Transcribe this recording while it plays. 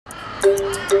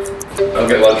I'll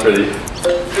get lunch ready.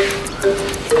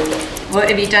 What,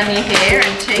 have you done your hair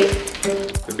and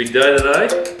teeth? A big day today?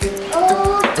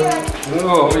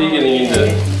 Oh, what are you getting into?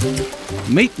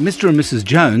 Meet Mr. and Mrs.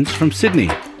 Jones from Sydney.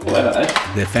 Hello.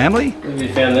 Their family. What have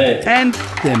you found there? And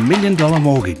their $1 million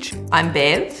mortgage. I'm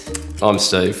Bev. I'm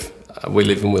Steve. We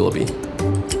live in Willoughby.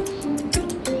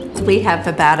 We have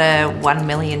about a $1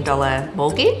 million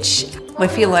mortgage. We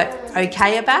feel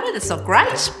okay about it. It's not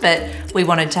great, but we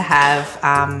wanted to have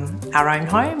our own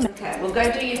home. Okay, we'll go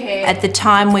do your hair. At the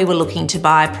time we were looking to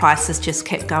buy, prices just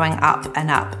kept going up and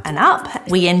up and up.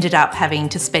 We ended up having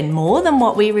to spend more than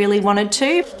what we really wanted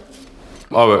to.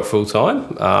 I work full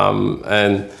time,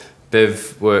 and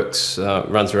Bev runs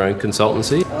her own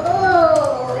consultancy.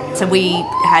 So we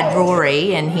had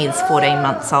Rory, and he's 14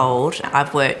 months old.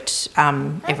 I've worked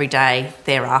every day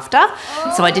thereafter,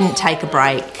 so I didn't take a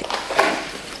break.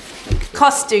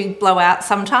 Costs do blow out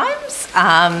sometimes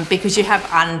because you have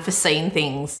unforeseen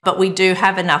things, but we do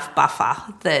have enough buffer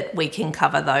that we can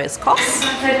cover those costs.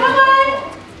 Okay,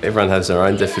 bye. Everyone has their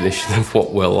own definition of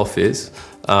what well off is.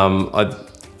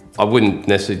 I wouldn't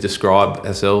necessarily describe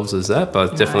ourselves as that,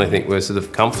 but I definitely think we're sort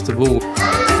of comfortable.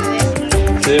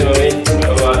 See you, Mummy.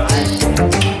 Bye-bye.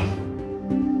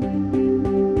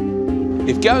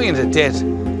 If going into debt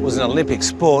was an Olympic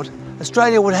sport,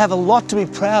 Australia would have a lot to be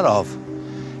proud of.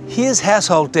 Here's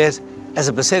household debt as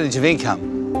a percentage of income.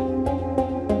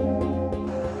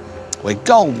 Where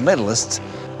gold medalists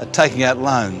are taking out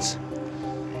loans.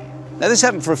 Now this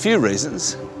happened for a few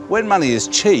reasons. When money is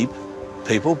cheap,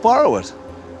 people borrow it.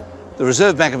 The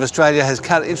Reserve Bank of Australia has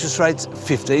cut interest rates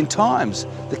 15 times.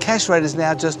 The cash rate is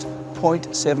now just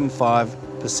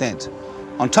 0.75%.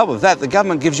 On top of that, the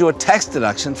government gives you a tax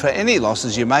deduction for any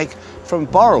losses you make from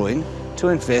borrowing to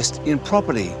invest in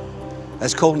property.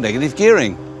 That's called negative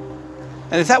gearing.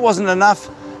 And if that wasn't enough,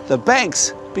 the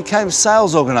banks became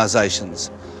sales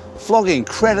organisations, flogging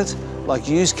credit like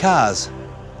used cars.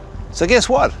 So guess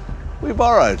what? We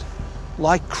borrowed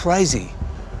like crazy.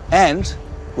 And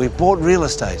we bought real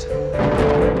estate.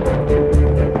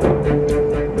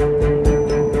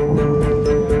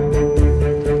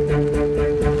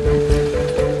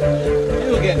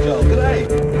 You again, Joel. G'day.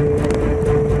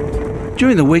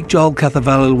 During the week, Joel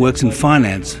Cathavalu works in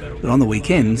finance, but on the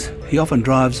weekends, he often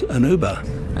drives an Uber.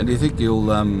 And do you think you'll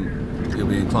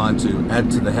be inclined to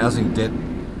add to the housing debt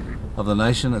of the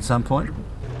nation at some point?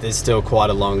 There's still quite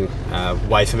a long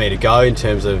way for me to go in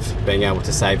terms of being able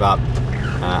to save up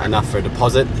enough for a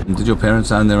deposit. Did your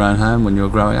parents own their own home when you were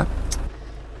growing up?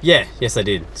 Yeah, yes they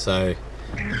did. So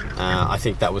I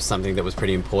think that was something that was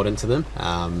pretty important to them,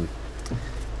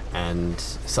 and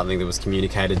something that was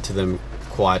communicated to them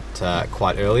quite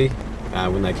early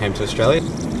when they came to Australia.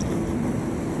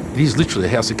 It is literally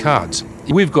a house of cards.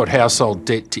 We've got household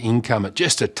debt to income at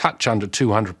just a touch under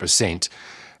 200%.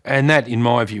 And that, in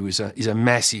my view, is a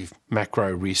massive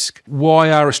macro risk.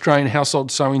 Why are Australian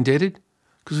households so indebted?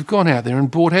 Because we've gone out there and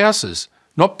bought houses.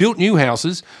 Not built new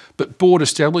houses, but bought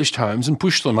established homes and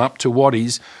pushed them up to what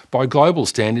is, by global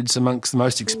standards, amongst the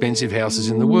most expensive houses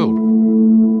in the world.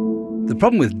 The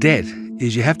problem with debt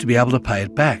is you have to be able to pay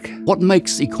it back. What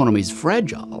makes economies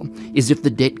fragile is if the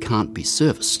debt can't be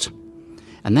serviced.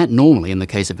 And that normally, in the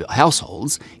case of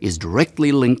households, is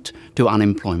directly linked to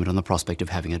unemployment and the prospect of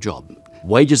having a job.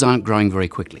 Wages aren't growing very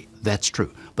quickly, that's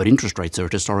true, but interest rates are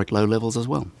at historic low levels as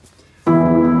well.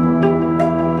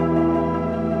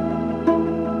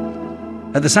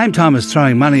 At the same time as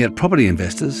throwing money at property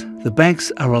investors, the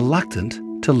banks are reluctant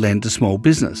to lend to small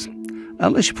business,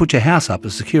 unless you put your house up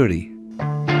as security.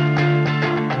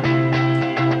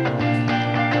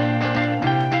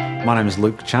 My name is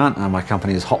Luke Chant. My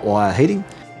company is Hotwire Heating.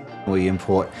 We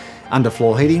import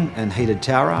underfloor heating and heated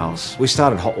tower rails. We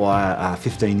started Hotwire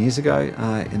 15 years ago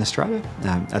in Australia.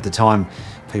 At the time,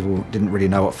 people didn't really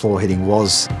know what floor heating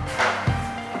was.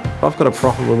 I've got a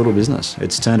profitable little business.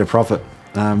 It's turned a profit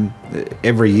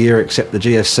every year except the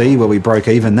GFC, where we broke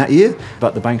even that year,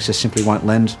 but the banks just simply won't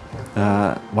lend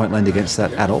against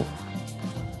that at all.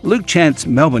 Luke Chant's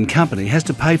Melbourne company has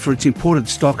to pay for its imported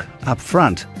stock up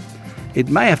front. It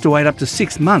may have to wait up to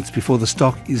 6 months before the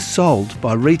stock is sold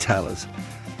by retailers,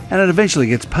 and it eventually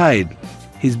gets paid.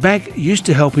 His bank used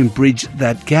to help him bridge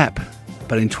that gap,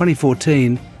 but in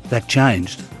 2014 that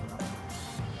changed.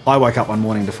 I woke up one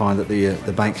morning to find that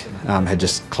the bank had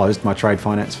just closed my trade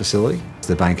finance facility.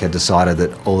 The bank had decided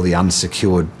that all the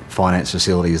unsecured finance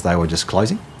facilities, they were just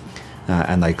closing,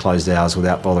 and they closed ours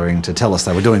without bothering to tell us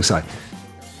they were doing so.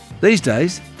 These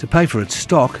days, to pay for its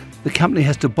stock, the company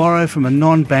has to borrow from a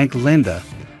non-bank lender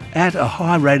at a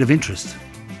high rate of interest.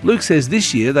 Luke says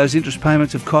this year those interest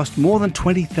payments have cost more than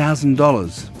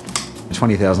 $20,000.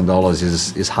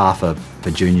 $20,000 is half a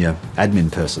junior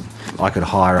admin person. I could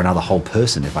hire another whole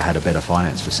person if I had a better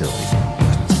finance facility.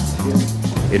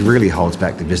 It really holds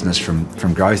back the business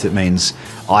from growth. It means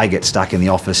I get stuck in the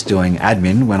office doing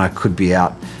admin when I could be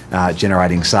out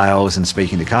generating sales and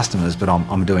speaking to customers, but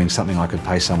I'm doing something I could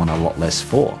pay someone a lot less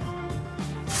for.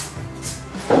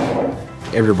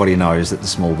 Everybody knows that the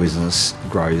small business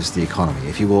grows the economy.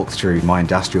 If you walk through my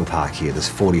industrial park here, there's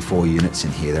 44 units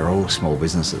in here. They're all small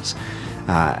businesses.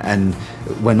 And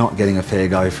we're not getting a fair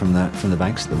go from the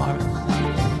banks at the moment.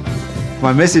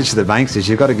 My message to the banks is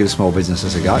you've got to give small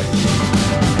businesses a go.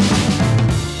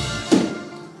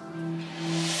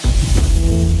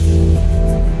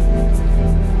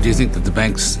 Do you think that the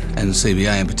banks and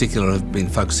CBA in particular have been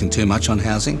focusing too much on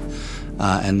housing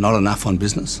and not enough on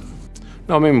business?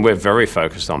 No, I mean, we're very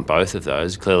focused on both of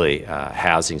those. Clearly,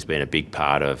 housing's been a big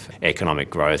part of economic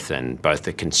growth and both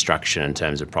the construction in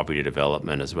terms of property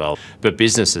development as well. But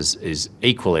business is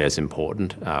equally as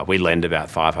important. We lend about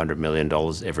 $500 million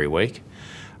every week.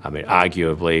 I mean,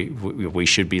 arguably, we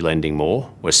should be lending more.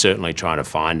 We're certainly trying to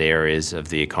find areas of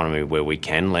the economy where we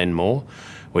can lend more.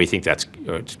 We think that's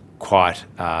quite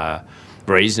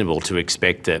reasonable to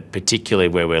expect that, particularly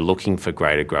where we're looking for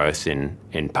greater growth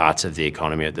in parts of the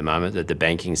economy at the moment, that the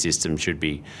banking system should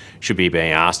be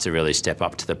being asked to really step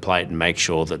up to the plate and make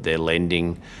sure that they're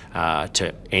lending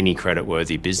to any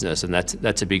credit-worthy business, and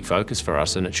that's a big focus for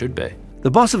us, and it should be.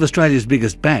 The boss of Australia's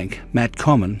biggest bank, Matt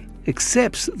Comyn,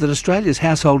 accepts that Australia's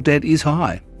household debt is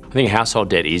high. I think household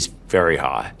debt is very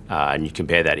high, and you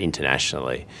compare that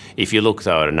internationally. If you look,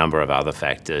 though, at a number of other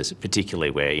factors, particularly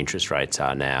where interest rates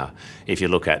are now, if you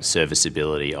look at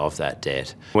serviceability of that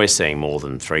debt, we're seeing more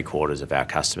than 3/4 of our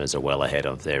customers are well ahead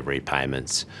of their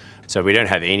repayments. So we don't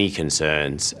have any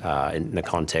concerns in the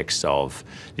context of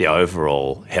the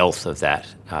overall health of that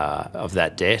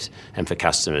debt and for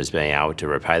customers being able to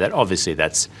repay that. Obviously,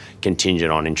 that's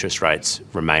contingent on interest rates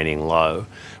remaining low,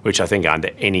 which I think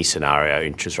under any scenario,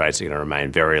 interest rates are going to remain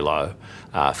very low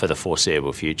for the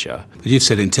foreseeable future. But you've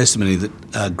said in testimony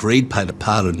that greed played a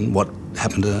part in what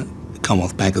happened to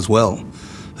Commonwealth Bank as well.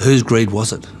 Whose greed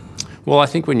was it? Well, I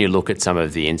think when you look at some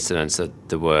of the incidents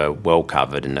that were well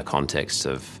covered in the context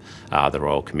of the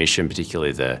Royal Commission,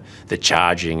 particularly the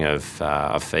charging of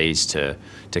fees to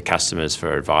customers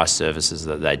for advice services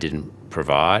that they didn't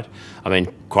provide. I mean,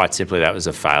 quite simply, that was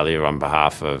a failure on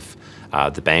behalf of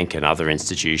the bank and other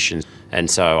institutions. And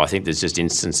so I think there's just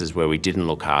instances where we didn't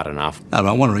look hard enough. No, but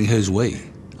I'm wondering who's we?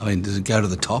 I mean, does it go to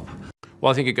the top?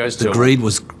 Well, I think it goes to... The greed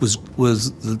was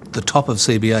the top of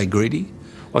CBA greedy?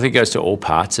 Well, I think it goes to all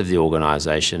parts of the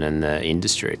organisation and the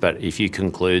industry. But if you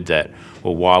conclude that,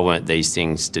 well, why weren't these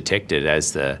things detected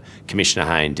as the Commissioner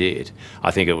Hayne did,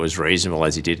 I think it was reasonable,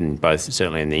 as he did in both,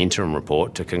 certainly in the interim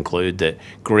report, to conclude that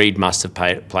greed must have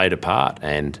played a part,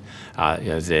 and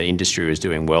the industry was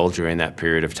doing well during that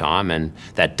period of time, and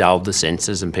that dulled the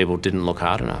senses and people didn't look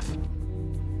hard enough.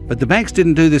 But the banks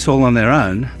didn't do this all on their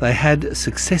own. They had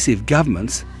successive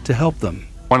governments to help them.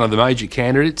 One of the major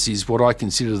candidates is what I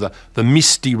consider the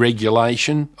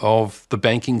misderegulation of the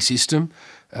banking system.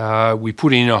 We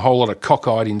put in a whole lot of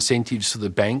cockeyed incentives for the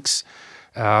banks.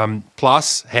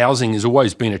 Plus, housing has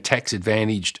always been a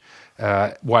tax-advantaged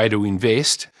way to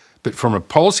invest. But from a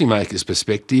policymaker's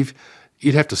perspective,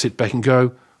 you'd have to sit back and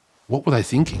go, what were they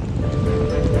thinking?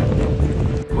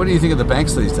 What do you think of the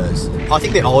banks these days? I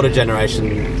think the older generation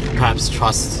perhaps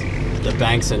trusts the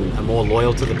banks and are more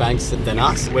loyal to the banks than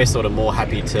us. We're sort of more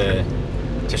happy to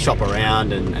shop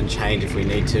around and change if we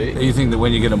need to. You think that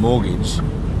when you get a mortgage,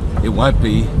 it won't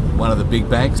be one of the big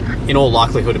banks? In all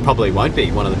likelihood, it probably won't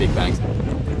be one of the big banks.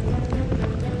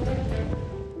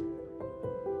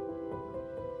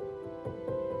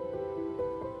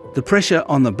 The pressure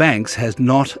on the banks has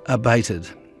not abated.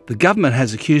 The government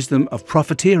has accused them of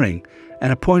profiteering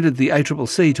and appointed the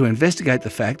ACCC to investigate the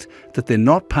fact that they're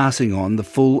not passing on the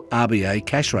full RBA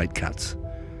cash rate cuts.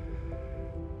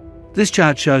 This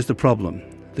chart shows the problem,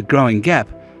 the growing gap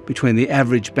between the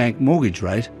average bank mortgage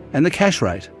rate and the cash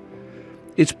rate.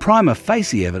 It's prima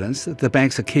facie evidence that the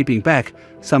banks are keeping back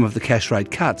some of the cash rate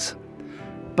cuts.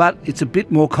 But it's a bit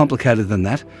more complicated than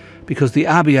that, because the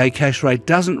RBA cash rate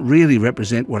doesn't really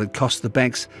represent what it costs the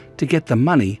banks to get the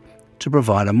money to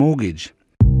provide a mortgage.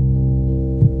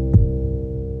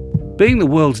 Being the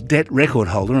world's debt record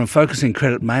holder and focusing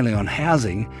credit mainly on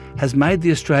housing has made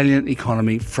the Australian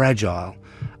economy fragile,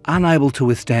 unable to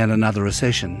withstand another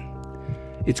recession.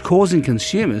 It's causing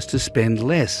consumers to spend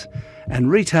less,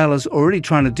 and retailers already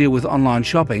trying to deal with online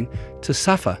shopping to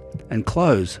suffer and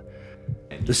close.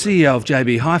 The CEO of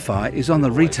JB Hi-Fi is on the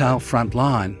retail front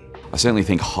line. I certainly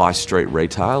think high street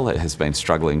retail has been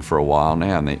struggling for a while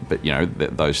now, but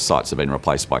those sites have been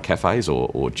replaced by cafes or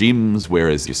gyms,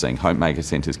 whereas you're seeing homemaker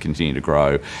centres continue to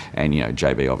grow, and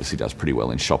JB obviously does pretty well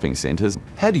in shopping centres.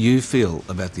 How do you feel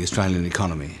about the Australian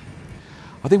economy?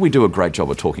 I think we do a great job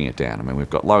of talking it down. I mean, we've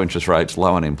got low interest rates,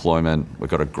 low unemployment, we've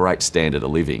got a great standard of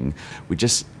living.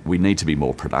 We need to be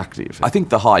more productive. I think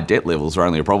the high debt levels are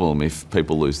only a problem if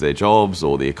people lose their jobs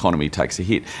or the economy takes a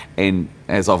hit. And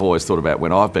as I've always thought about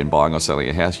when I've been buying or selling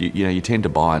a house, you tend to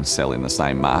buy and sell in the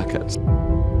same markets.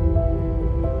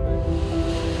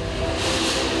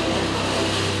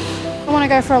 I want to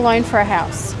go for a loan for a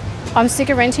house. I'm sick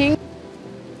of renting.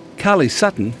 Carly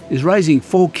Sutton is raising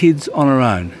 4 kids on her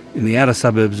own in the outer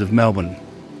suburbs of Melbourne.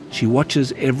 She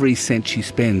watches every cent she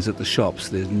spends at the shops.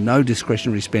 There's no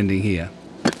discretionary spending here.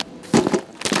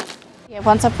 Yeah,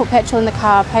 once I put petrol in the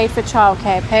car, paid for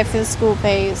childcare, paid for the school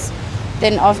fees,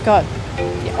 then I've got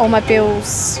all my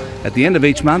bills. At the end of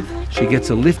each month, she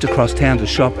gets a lift across town to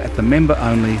shop at the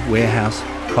member-only warehouse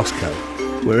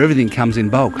Costco, where everything comes in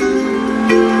bulk.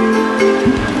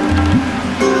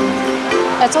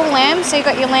 That's all lamb, so you've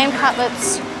got your lamb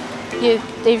cutlets,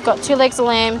 you've got 2 legs of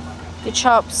lamb, your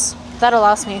chops. That'll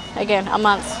last me, again, a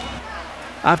month.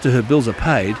 After her bills are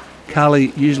paid,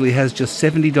 Carly usually has just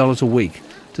 $70 a week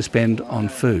to spend on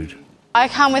food. I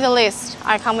come with a list.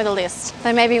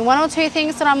 There may be 1 or 2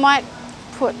 things that I might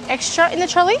put extra in the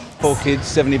trolley. 4 kids,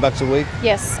 $70 a week?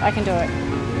 Yes, I can do it.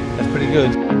 That's pretty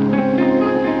good.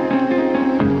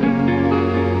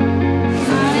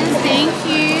 Thank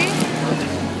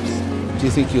you. Do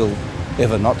you think you'll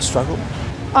ever not struggle?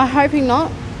 I'm hoping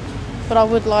not, but I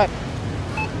would like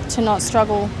to not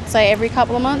struggle, say, every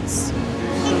couple of months.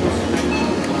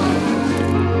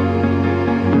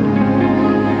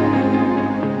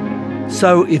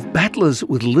 So if battlers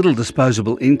with little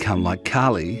disposable income like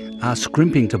Carly are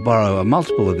scrimping to borrow a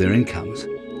multiple of their incomes,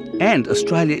 and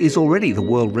Australia is already the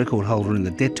world record holder in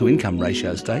the debt-to-income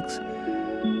ratio stakes,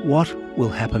 what will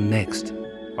happen next?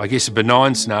 I guess a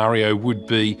benign scenario would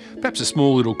be perhaps a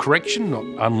small little correction, not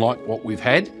unlike what we've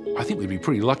had. I think we'd be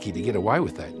pretty lucky to get away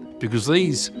with that because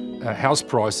these house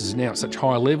prices are now at such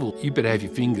high level. You better have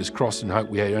your fingers crossed and hope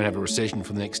we don't have a recession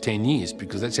for the next 10 years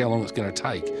because that's how long it's going to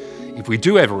take. If we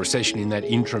do have a recession in that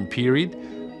interim period,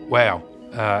 wow,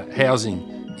 housing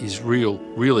is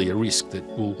really a risk that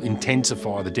will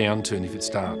intensify the downturn if it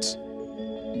starts.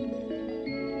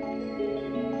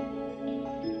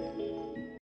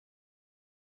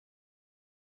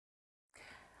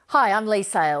 Hi, I'm Lee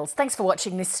Sales. Thanks for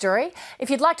watching this story. If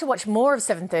you'd like to watch more of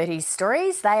 730's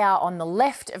stories, they are on the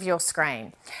left of your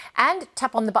screen. And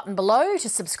tap on the button below to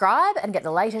subscribe and get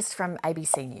the latest from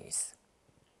ABC News.